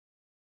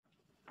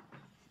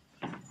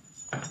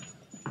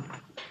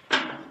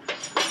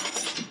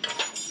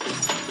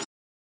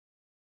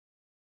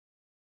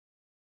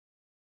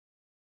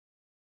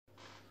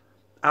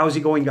How's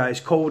it going, guys?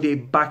 Cody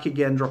back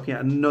again, dropping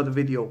out another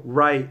video.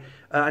 Right,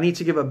 I need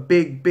to give a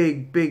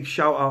big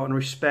shout out and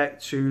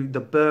respect to the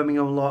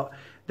Birmingham lot.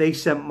 They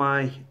sent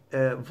my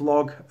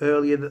vlog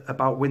earlier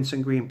about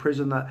Winson Green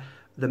Prison, that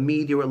the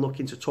media are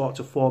looking to talk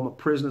to former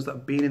prisoners that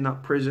have been in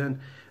that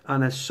prison.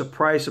 And a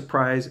surprise,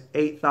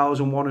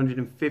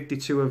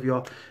 8,152 of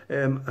you,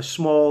 a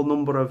small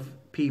number of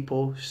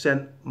people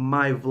sent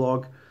my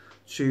vlog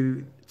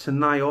to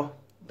Niall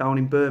down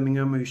in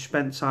Birmingham, who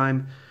spent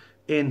time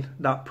in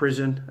that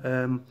prison,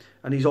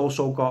 and he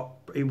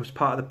was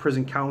part of the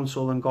prison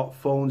council and got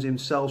phones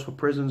himself for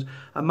prisons.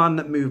 A man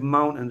that moved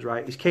mountains,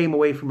 right? He came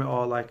away from it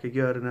all like a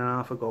year and a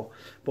half ago,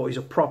 but he's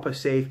a proper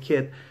safe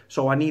kid.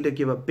 So I need to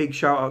give a big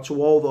shout out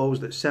to all those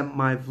that sent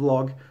my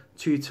vlog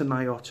to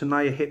Tanaya.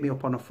 Tanaya hit me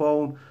up on the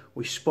phone,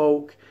 we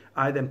spoke.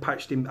 I then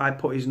patched him, I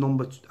put his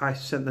number, I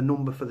sent the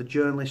number for the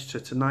journalist to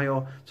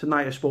Tanaya.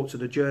 Tanaya spoke to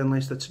the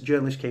journalist, the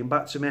journalist came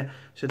back to me,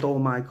 said, oh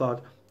my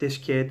God, this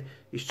kid,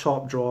 he's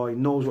top drawer, he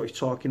knows what he's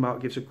talking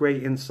about, gives a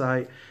great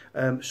insight.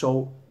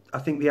 So I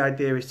think the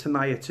idea is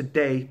Tanaya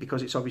today,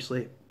 because it's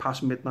obviously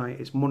past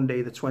midnight, it's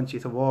Monday the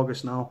 20th of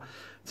August now,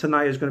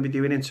 Tanaya is going to be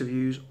doing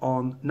interviews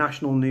on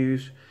national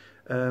news.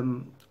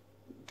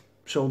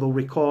 So they'll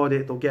record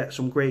it, they'll get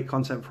some great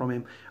content from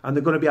him, and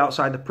they're going to be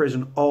outside the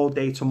prison all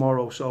day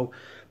tomorrow. So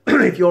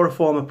if you're a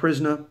former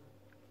prisoner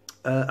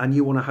and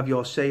you want to have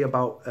your say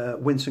about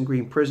Winson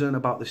Green Prison,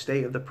 about the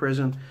state of the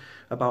prison,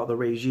 about the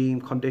regime,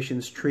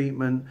 conditions,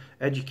 treatment,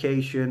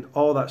 education,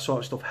 all that sort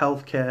of stuff,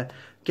 healthcare,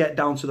 get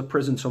down to the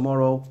prison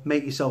tomorrow.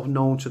 Make yourself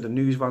known to the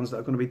news vans that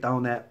are going to be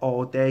down there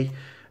all day.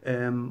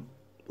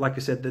 Like I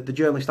said, the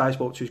journalist I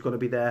spoke to is going to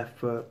be there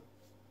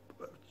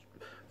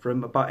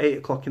from about 8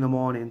 o'clock in the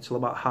morning till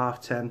about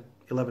 10:30,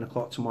 11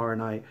 o'clock tomorrow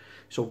night.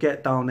 So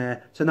get down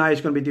there. Tanaya's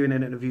going to be doing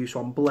an interview,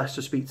 so I'm blessed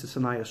to speak to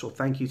Tanaya. So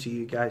thank you to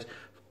you guys.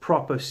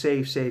 Proper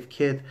safe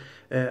kid,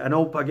 and I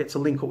hope I get to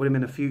link up with him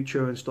in the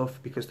future and stuff,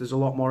 because there's a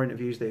lot more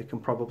interviews that he can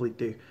probably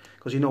do,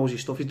 because he knows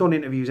his stuff. He's done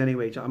interviews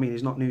anyway, I mean,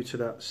 he's not new to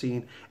that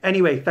scene.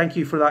 Anyway, thank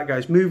you for that,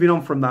 guys. Moving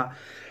on from that,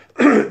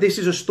 this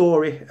is a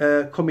story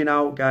coming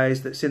out,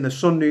 guys, that's in the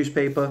Sun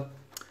newspaper,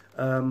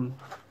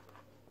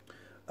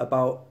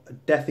 about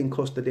death in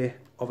custody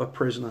of a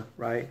prisoner,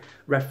 right?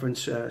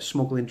 Reference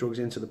smuggling drugs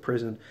into the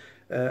prison.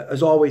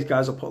 As always,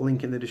 guys, I'll put a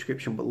link in the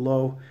description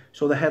below.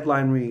 So the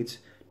headline reads,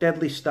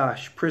 deadly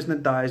stash, prisoner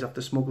dies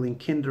after smuggling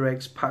Kinder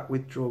eggs packed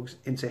with drugs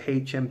into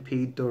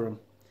HMP Durham.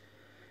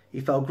 He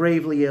fell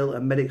gravely ill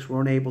and medics were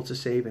unable to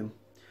save him.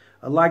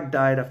 A lad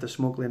died after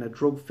smuggling a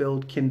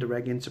drug-filled Kinder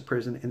egg into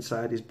prison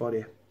inside his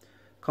body.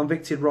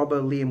 Convicted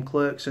robber Liam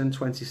Clerkson,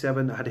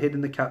 27, had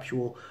hidden the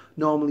capsule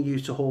normally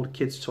used to hold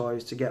kids'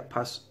 toys to get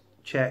past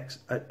checks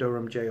at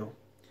Durham jail.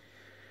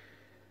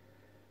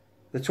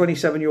 The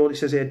 27-year-old, it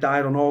says here,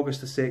 died on August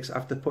the 6th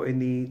after putting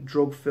the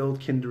drug-filled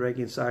Kinder egg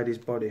inside his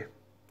body.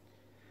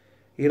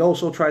 He had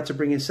also tried to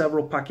bring in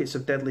several packets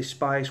of deadly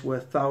spice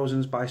worth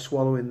thousands by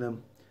swallowing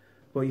them,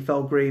 but he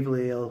fell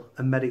gravely ill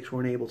and medics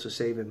were unable to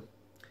save him.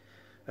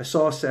 A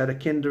source said a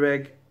Kinder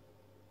egg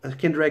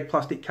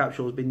plastic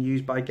capsule has been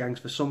used by gangs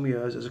for some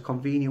years as a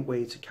convenient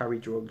way to carry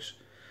drugs.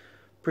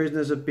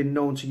 Prisoners have been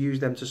known to use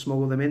them to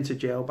smuggle them into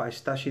jail by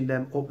stashing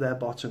them up their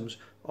bottoms,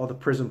 or the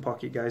prison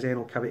pocket, guys,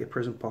 anal cavity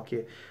prison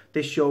pocket.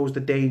 This shows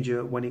the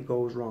danger when it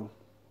goes wrong.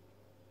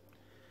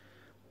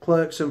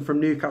 Clerkson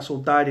from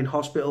Newcastle died in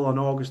hospital on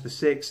August the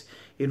 6th.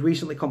 He had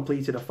recently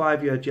completed a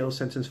 5-year jail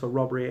sentence for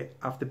robbery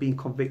after being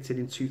convicted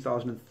in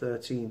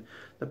 2013.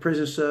 The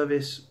prison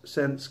service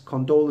sent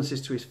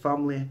condolences to his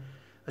family.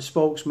 A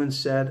spokesman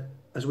said,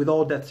 as with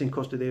all deaths in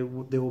custody,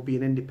 there will be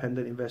an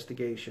independent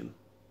investigation.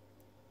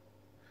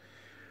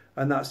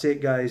 And that's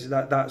it, guys.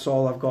 That's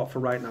all I've got for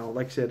right now.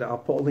 Like I said, I'll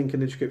put a link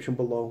in the description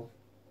below.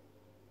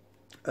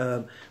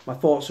 My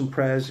thoughts and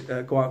prayers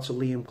go out to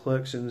Liam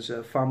Clerkson's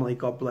family.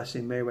 God bless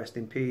him. May he rest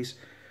in peace.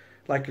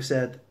 Like I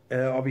said,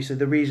 obviously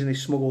the reason he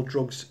smuggled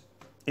drugs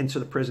into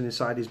the prison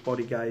inside his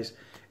body, guys,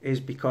 is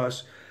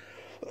because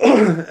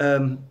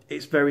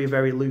it's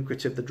very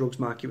lucrative, the drugs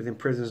market within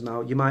prisons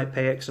now. You might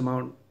pay X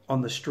amount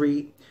on the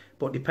street,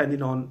 but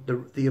depending on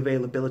the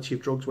availability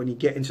of drugs when you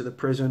get into the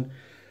prison,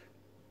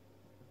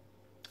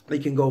 they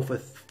can go for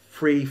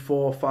 3,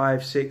 4,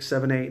 5, 6,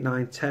 7, 8,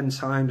 9, 10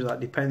 times that,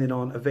 depending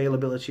on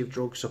availability of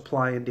drugs,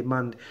 supply and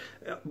demand.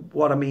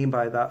 What I mean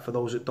by that, for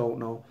those that don't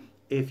know,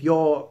 if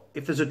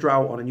there's a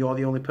drought on and you're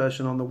the only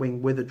person on the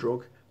wing with a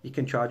drug, you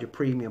can charge a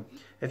premium.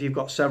 If you've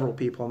got several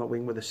people on the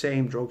wing with the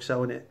same drug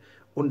selling it,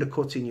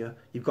 undercutting you,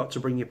 you've got to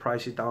bring your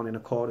prices down in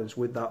accordance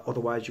with that,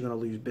 otherwise you're going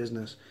to lose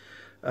business.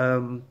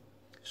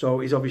 So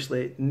he's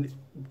obviously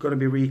going to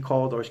be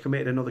recalled, or he's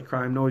committed another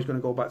crime. No, he's going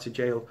to go back to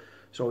jail.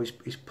 So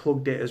he's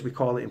plugged it, as we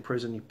call it in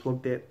prison. He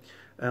plugged it,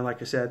 and like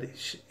I said,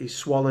 he's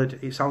swallowed.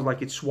 It sounds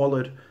like he'd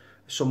swallowed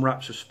some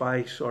wraps of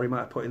spice, or he might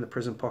have put it in the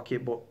prison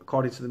pocket. But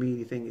according to the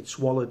media thing, he'd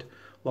swallowed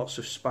lots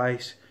of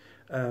spice.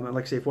 And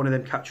like I say, if one of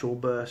them capsule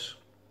bursts,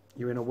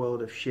 you're in a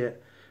world of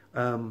shit.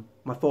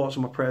 My thoughts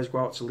and my prayers go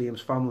out to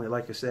Liam's family.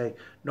 Like I say,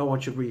 no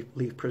one should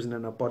leave prison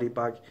in a body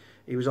bag.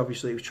 He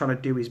was trying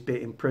to do his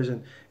bit in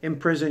prison. In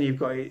prison,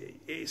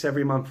 it's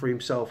every man for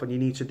himself, and you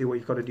need to do what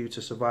you've got to do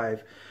to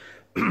survive.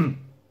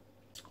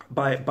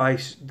 By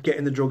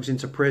getting the drugs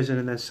into prison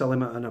and then selling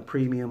them at a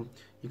premium,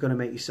 you're going to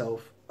make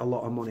yourself a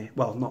lot of money.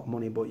 Well, not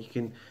money, but you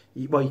can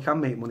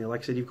make money.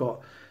 Like I said,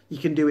 you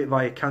can do it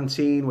via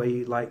canteen,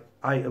 where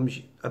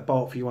items are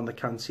bought for you on the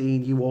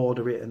canteen, you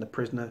order it, and the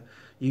prisoner,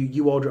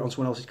 you order it on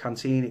someone else's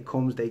canteen, it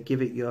comes, they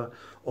give it you,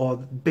 or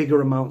bigger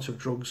amounts of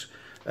drugs,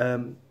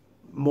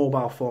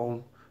 mobile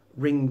phone,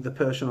 ring the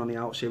person on the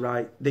out, say,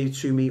 right, they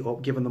two meet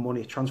up, give them the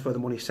money, transfer the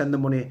money, send the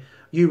money,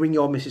 you ring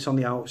your missus on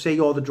the out, say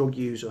you're the drug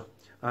user,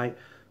 right,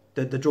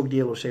 the drug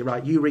dealer will say,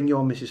 right, you ring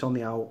your missus on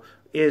the out,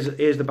 here's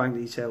the bank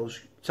details,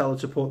 tell her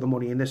to put the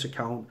money in this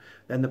account,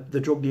 then the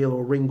drug dealer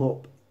will ring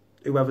up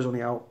whoever's on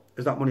the out,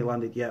 has that money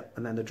landed yet?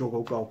 And then the drug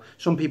will go.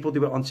 Some people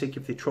do it on tick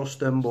if they trust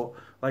them, but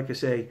like I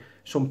say,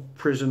 some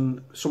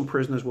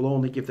prisoners will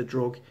only give the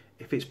drug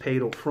if it's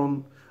paid up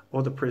front.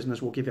 Other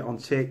prisoners will give it on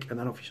tick, and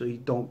then obviously you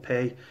don't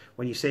pay.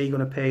 When you say you're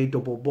going to pay,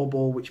 double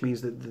bubble, which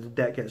means that the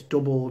debt gets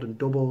doubled,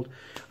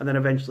 and then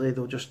eventually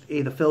they'll just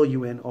either fill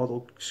you in, or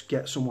they'll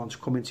get someone to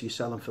come into your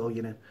cell and fill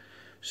you in.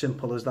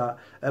 Simple as that.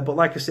 But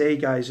like I say,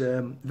 guys,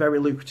 very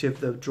lucrative,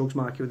 the drugs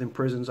market within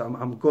prisons.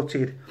 I'm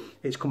gutted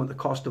it's come at the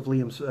cost of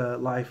Liam's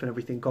life and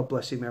everything. God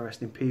bless him, may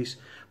rest in peace.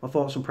 My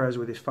thoughts and prayers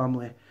with his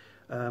family.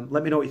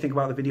 Let me know what you think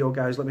about the video,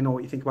 guys. Let me know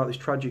what you think about this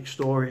tragic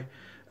story.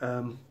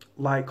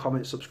 Like,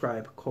 comment,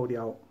 subscribe. Cody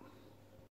out.